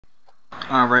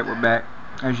Alright, we're back.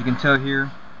 As you can tell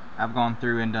here, I've gone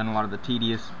through and done a lot of the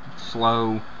tedious,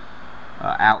 slow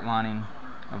outlining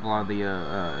of a lot of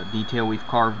the detail we've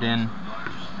carved in.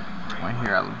 Right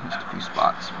here, I missed a few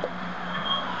spots.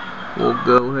 We'll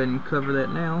go ahead and cover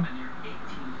that now.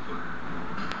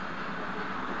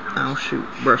 Oh shoot,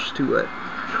 brush too wet.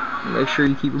 Make sure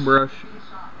you keep your brush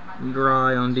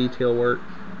dry on detail work,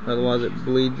 otherwise it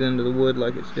bleeds into the wood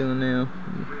like it's doing now.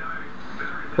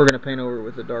 We're going to paint over it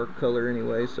with a dark color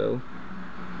anyway, so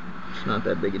it's not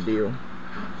that big a deal.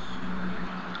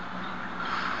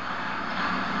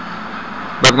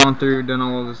 But I've gone through, done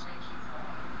all of this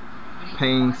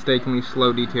painstakingly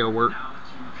slow detail work,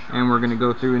 and we're going to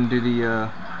go through and do the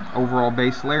overall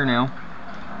base layer now.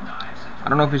 I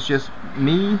don't know if it's just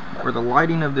me or the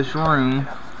lighting of this room,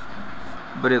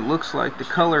 but it looks like the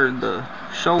color of the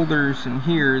shoulders and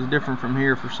here is different from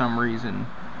here for some reason.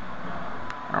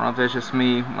 I don't know if that's just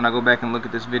me. When I go back and look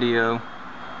at this video,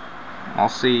 I'll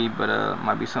see, but it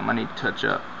might be something I need to touch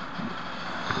up.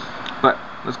 But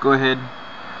let's go ahead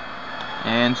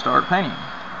and start painting.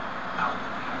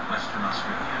 Let's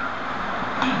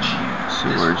see,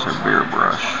 where's our beer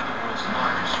brush?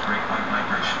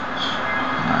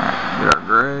 Alright, get our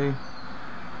gray.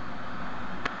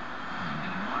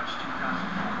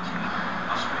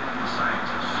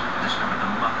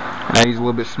 I use a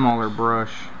little bit smaller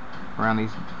brush around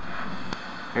these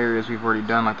areas we've already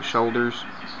done, like the shoulders.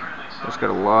 It's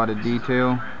got a lot of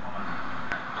detail.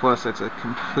 Plus, it's a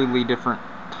completely different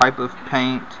type of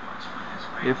paint,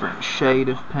 different shade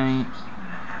of paint.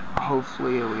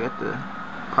 Hopefully, we get the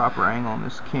proper angle on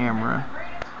this camera.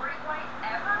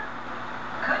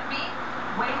 Could be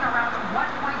weighing around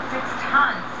 1.6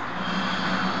 tons.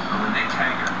 When they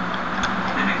tag her,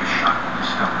 they make a shocking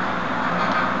discovery.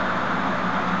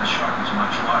 The shark is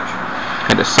much larger.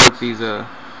 Had to soak these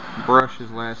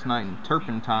brushes last night in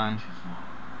turpentine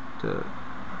to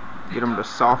get them to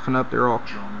soften up. They're all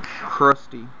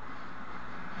crusty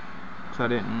because I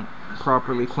didn't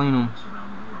properly clean them.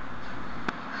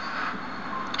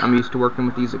 I'm used to working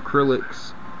with these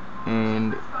acrylics,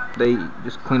 and they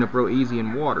just clean up real easy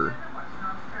in water.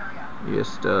 You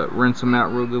just rinse them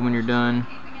out real good when you're done,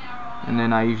 and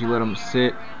then I usually let them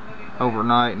sit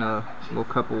overnight in a little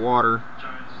cup of water.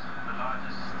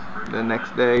 The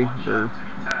next day they're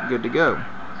good to go.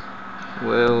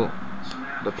 Well,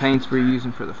 the paints we're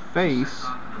using for the face,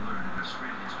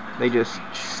 they just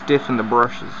stiffen the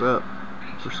brushes up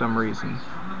for some reason.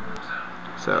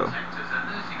 So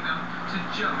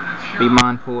be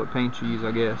mindful what paint you use,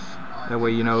 I guess. That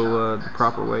way you know the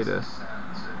proper way to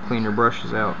clean your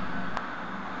brushes out.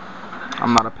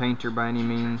 I'm not a painter by any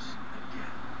means.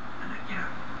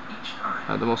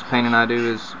 The most painting I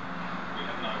do is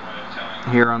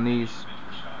here on these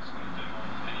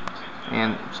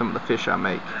and some of the fish I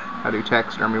make. I do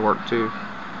taxidermy work too.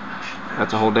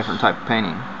 That's a whole different type of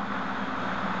painting.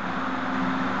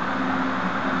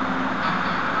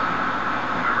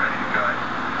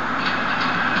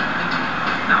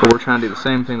 But we're trying to do the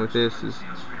same thing with this, is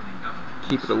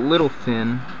keep it a little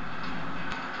thin.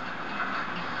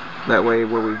 That way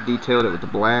where we've detailed it with the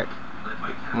black,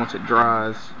 once it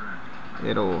dries,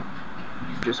 it'll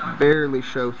just barely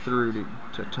show through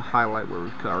to highlight where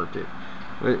we've carved it.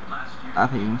 But I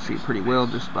think you can see it pretty well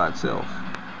just by itself.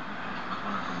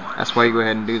 That's why you go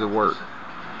ahead and do the work.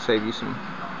 Save you some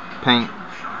paint.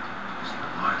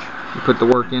 You put the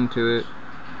work into it,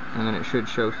 and then it should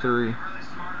show through.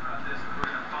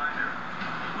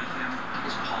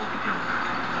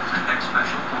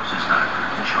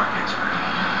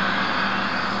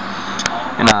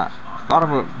 And I thought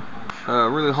of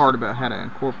really hard about how to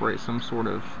incorporate some sort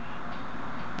of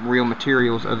real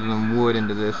materials other than wood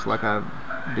into this, like I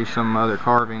do some other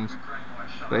carvings.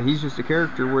 But he's just a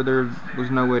character where there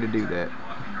was no way to do that,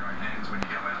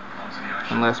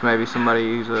 unless maybe somebody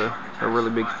who's a really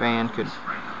big fan could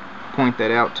point that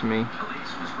out to me,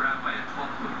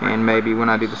 and maybe when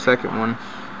I do the second one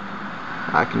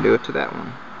I can do it to that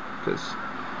one, because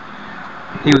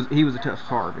he was a tough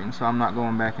carving, so I'm not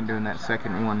going back and doing that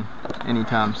second one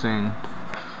anytime soon.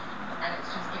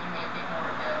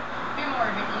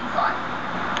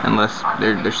 Unless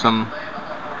there's some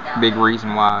big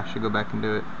reason why I should go back and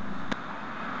do it.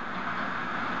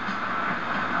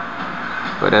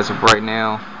 But as of right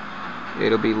now,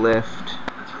 it'll be left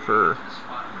for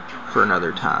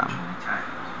another time.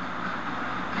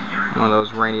 One of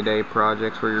those rainy day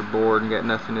projects where you're bored and got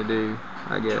nothing to do,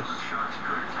 I guess.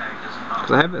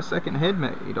 Because I have that second head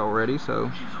made already,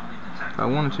 so if I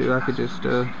wanted to, I could just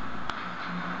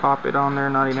pop it on there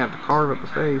and not even have to carve up the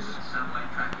face.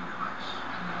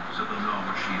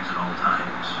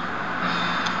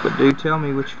 But do tell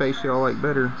me which face y'all like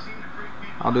better.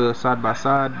 I'll do a side by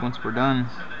side once we're done,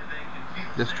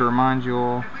 just to remind you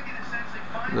all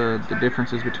the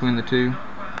differences between the two.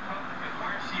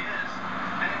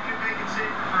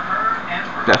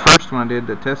 That first one I did,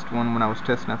 the test one, when I was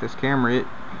testing out this camera,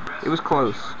 it was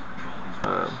close.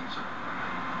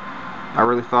 I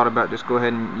really thought about just go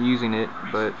ahead and using it,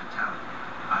 but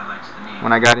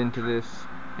when I got into this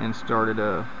and started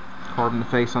carving the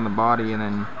face on the body, and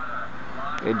then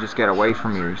it just got away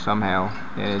from me somehow,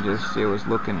 and it was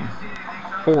looking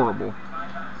horrible.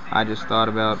 I just thought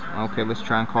about, okay, let's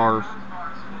try and carve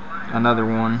another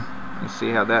one and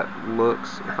see how that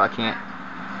looks, if I can't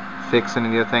fix any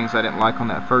of the other things I didn't like on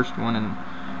that first one. And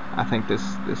I think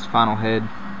this final head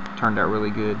turned out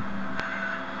really good,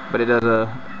 but it does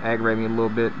aggravate me a little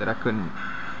bit that I couldn't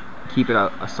keep it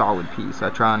a solid piece. I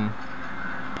try and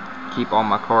keep all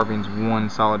my carvings one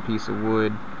solid piece of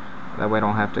wood, that way I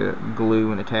don't have to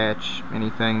glue and attach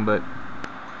anything. But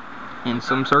in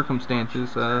some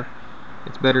circumstances,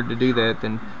 it's better to do that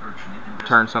than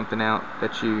turn something out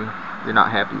that you're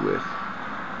not happy with,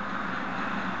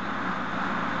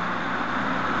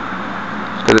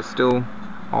 because it's still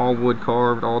all wood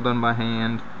carved, all done by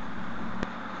hand.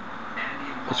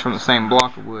 It's from the same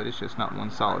block of wood, it's just not one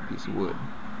solid piece of wood.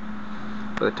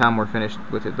 By the time we're finished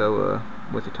with it though,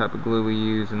 with the type of glue we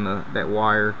use and that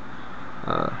wire,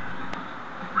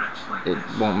 it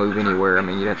won't move anywhere. I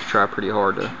mean, you'd have to try pretty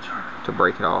hard to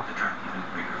break it off.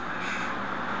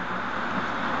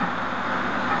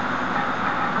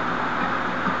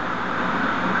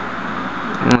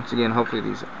 And once again, hopefully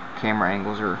these camera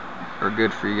angles are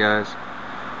good for you guys.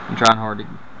 I'm trying hard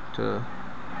to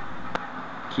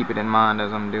keep it in mind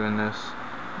as I'm doing this.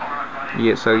 You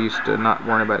get so used to not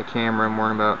worrying about a camera and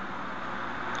worrying about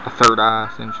a third eye,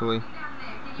 essentially,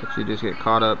 that you just get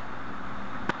caught up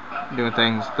doing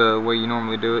things the way you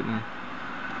normally do it, and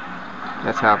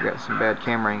that's how I've got some bad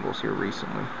camera angles here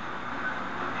recently.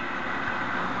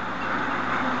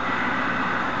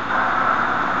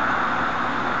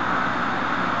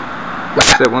 Like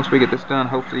I said, once we get this done,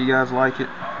 hopefully you guys like it,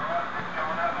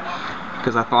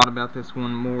 because I thought about this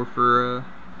one more for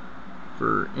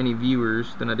any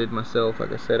viewers than I did myself.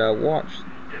 Like I said, I watched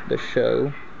the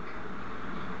show,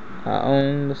 I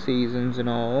own the seasons and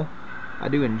all. I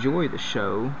do enjoy the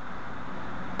show,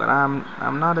 but I'm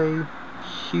not a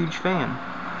huge fan.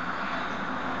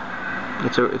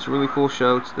 It's a really cool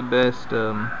show. It's the best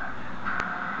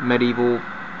medieval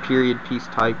period piece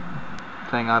type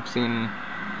thing I've seen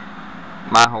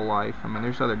my whole life. I mean,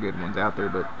 there's other good ones out there,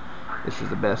 but this is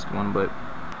the best one. But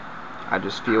I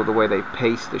just feel the way they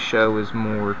pace the show is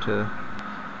more to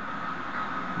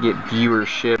get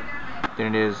viewership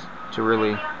than it is to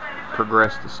really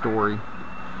progress the story.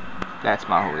 That's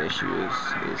my whole issue,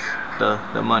 is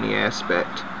the money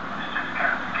aspect.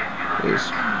 Is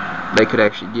they could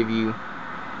actually give you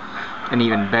an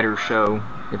even better show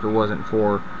if it wasn't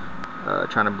for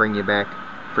trying to bring you back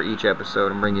for each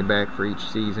episode and bring you back for each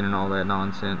season and all that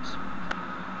nonsense.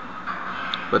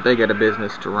 But they got a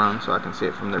business to run, so I can see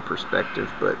it from their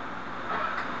perspective. But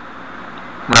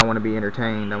when I want to be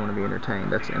entertained, I want to be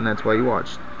entertained. That's why you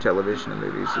watch television and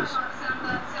movies, is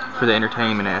for the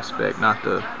entertainment aspect, not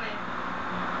the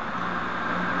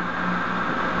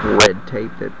red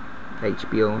tape that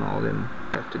HBO and all them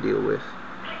have to deal with.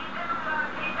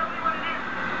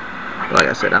 Like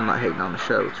I said, I'm not hating on the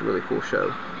show. It's a really cool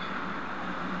show.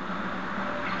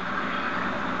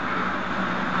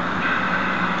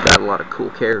 Got a lot of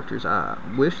cool characters. I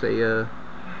wish they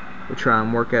would try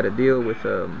and work out a deal with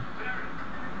the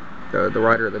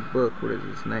writer of the book. What is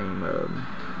his name?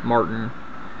 Martin.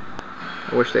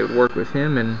 I wish they would work with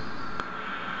him and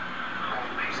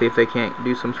see if they can't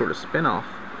do some sort of spin-off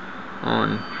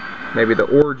on maybe the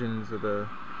origins of the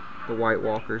White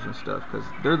Walkers and stuff, because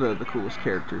they're the coolest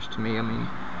characters to me. I mean,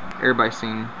 everybody's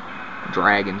seen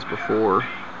dragons before,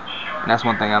 and that's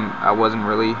one thing I wasn't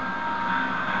really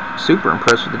super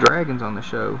impressed with the dragons on the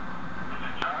show.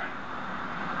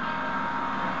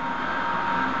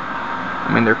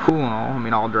 I mean, they're cool and all. I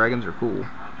mean, all dragons are cool,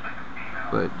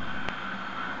 but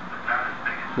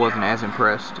wasn't as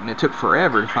impressed. And it took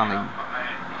forever to finally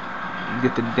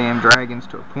get the damn dragons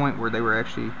to a point where they were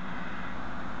actually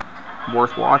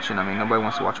worth watching. I mean, nobody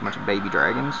wants to watch a bunch of baby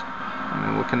dragons. I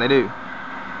mean, what can they do?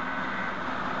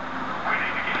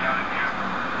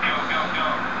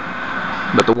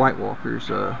 But the White Walkers,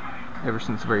 ever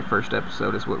since the very first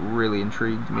episode, is what really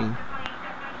intrigued me.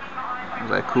 It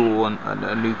was that cool and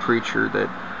a new creature that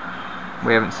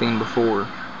we haven't seen before.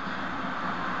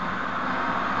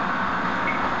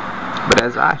 But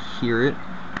as I hear it,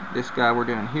 this guy we're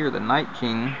doing here, the Night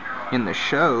King, in the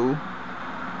show,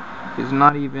 is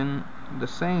not even the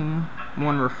same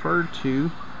one referred to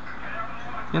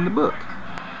in the book.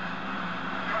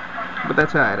 But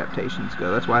that's how adaptations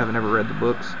go. That's why I haven't ever read the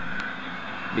books,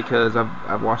 because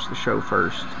I've watched the show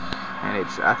first, and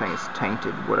I think it's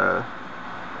tainted what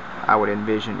I would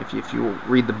envision. If you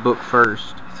read the book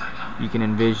first, you can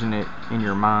envision it in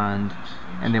your mind,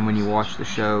 and then when you watch the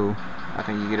show, I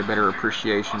think you get a better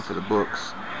appreciation for the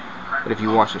books. But if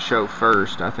you watch the show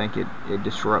first, I think it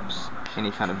disrupts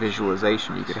any kind of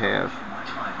visualization you could have.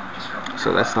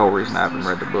 So that's the whole reason I haven't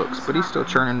read the books. But he's still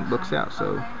churning books out,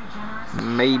 so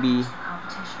maybe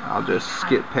I'll just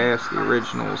skip past the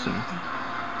originals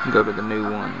and go to the new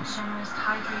ones.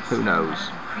 Who knows?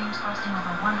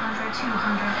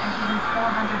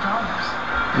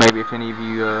 Maybe if any of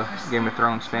you Game of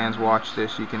Thrones fans watch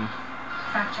this, you can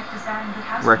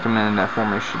recommend that for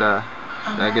me. Should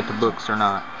I get the books or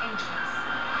not?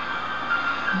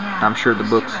 I'm sure the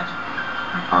books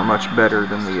are much better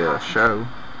than the show,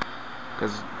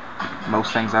 because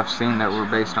most things I've seen that were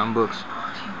based on books,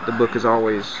 the book is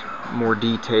always more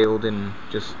detailed and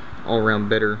just all around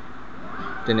better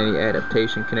than any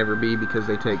adaptation can ever be, because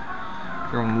they take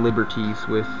their own liberties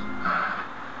with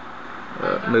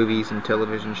movies and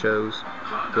television shows,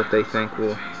 what they think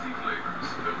will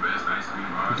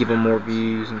give them more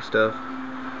views and stuff.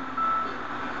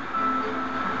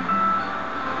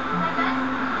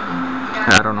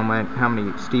 I don't know how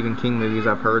many Stephen King movies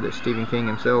I've heard that Stephen King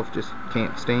himself just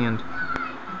can't stand.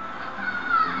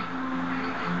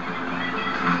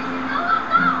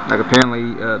 Like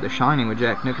apparently The Shining with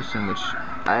Jack Nicholson, which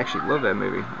I actually love that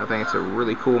movie. I think it's a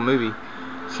really cool movie.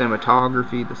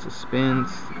 Cinematography, the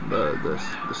suspense, the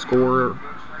score,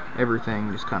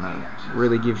 everything just kind of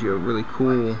really gives you a really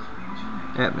cool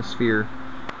atmosphere.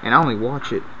 And I only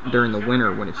watch it during the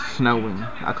winter when it's snowing.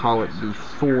 I call it the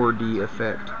 4D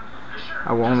effect.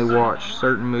 I will only watch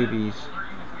certain movies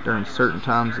during certain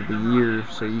times of the year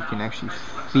so you can actually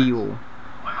feel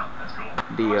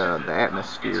the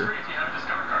atmosphere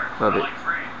of it.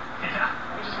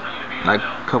 Like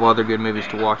a couple other good movies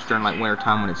to watch during like winter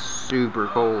time when it's super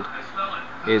cold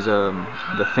is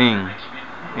The Thing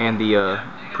and the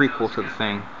prequel to The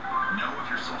Thing.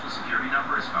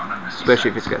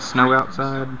 Especially if it's got snow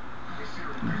outside.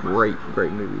 Great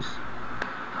movies.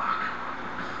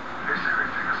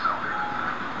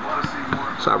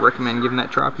 So I recommend giving that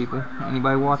a try, people.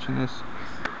 Anybody watching this,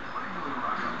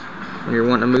 when you're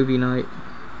wanting a movie night,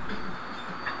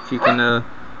 if you can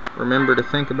remember to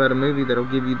think about a movie that'll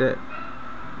give you that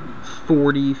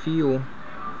 4D feel,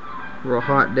 real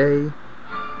hot day.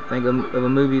 Think of a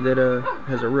movie that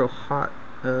has a real hot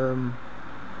kind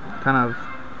of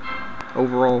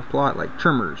overall plot, like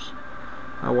Tremors.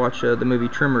 I watch the movie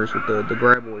Tremors with the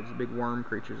graboids, the big worm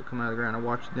creatures that come out of the ground. I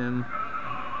watch them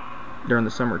during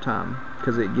the summertime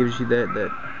because it gives you that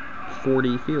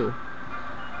 4D feel.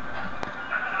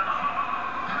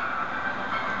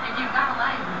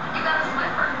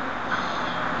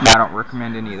 I don't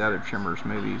recommend any of the other Tremors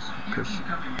movies because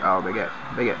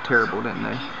they got terrible, didn't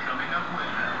they?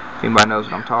 If anybody knows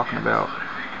what I'm talking about.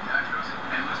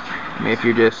 I mean, if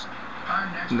you're just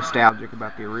nostalgic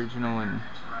about the original and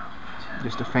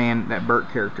just a fan, that Burt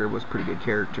character was a pretty good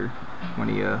character when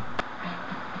he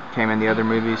came in the other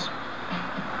movies.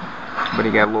 But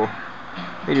he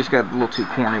just got a little too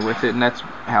corny with it, and that's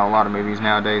how a lot of movies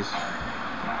nowadays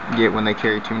get when they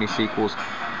carry too many sequels,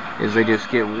 is they just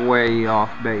get way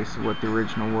off base of what the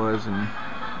original was and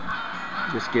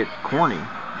just get corny. And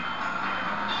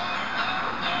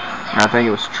I think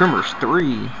it was Tremors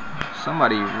 3,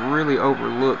 somebody really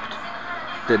overlooked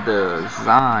the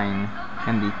design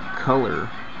and the color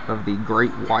of the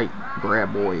great white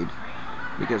graboid,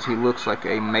 because he looks like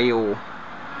a male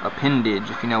appendage,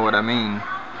 if you know what I mean.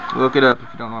 Look it up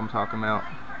if you don't know what I'm talking about.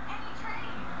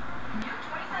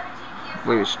 I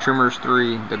believe it's Tremors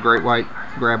 3, the great white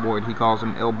graboid. He calls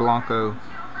him El Blanco.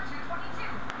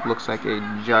 Looks like a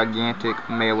gigantic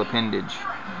male appendage.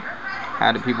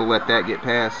 How did people let that get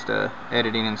past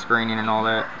editing and screening and all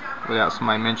that without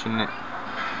somebody mentioning it?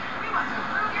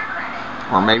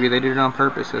 Or maybe they did it on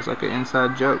purpose as like an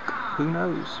inside joke. Who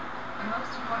knows? The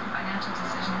most important financial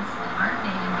decisions aren't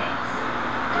made in days.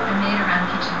 They're made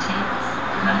around kitchen tables,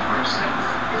 not fortunes,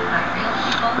 by real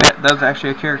people. That was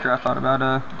actually a character I thought about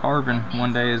carving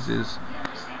one day is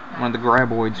one of the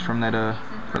graboids from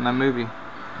that movie.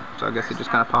 So I guess it just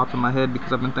kind of popped in my head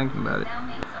because I've been thinking about it.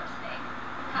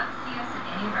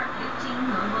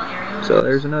 So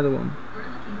there's another one.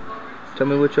 Tell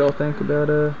me what y'all think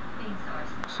about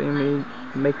seeing me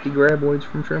make the graboids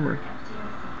from Tremor.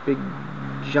 Big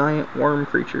giant worm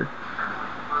creature.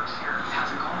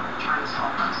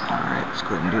 Alright, let's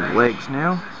go ahead and do the legs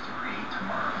now.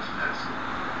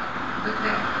 with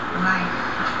their life.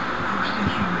 First in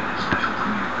Human, special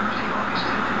premiere Thursday, August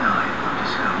 10th at 9 on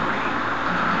Discovery.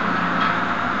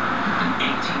 An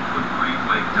 18-foot great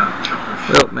white duck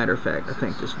jumped. Well, matter of fact, I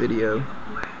think this video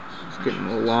is getting a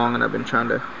little long, and I've been trying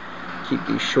to keep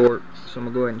these short. So I'm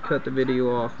going to go ahead and cut the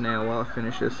video off now while I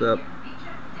finish this up.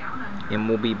 And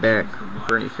we'll be back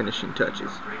for any finishing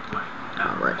touches.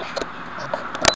 Alright.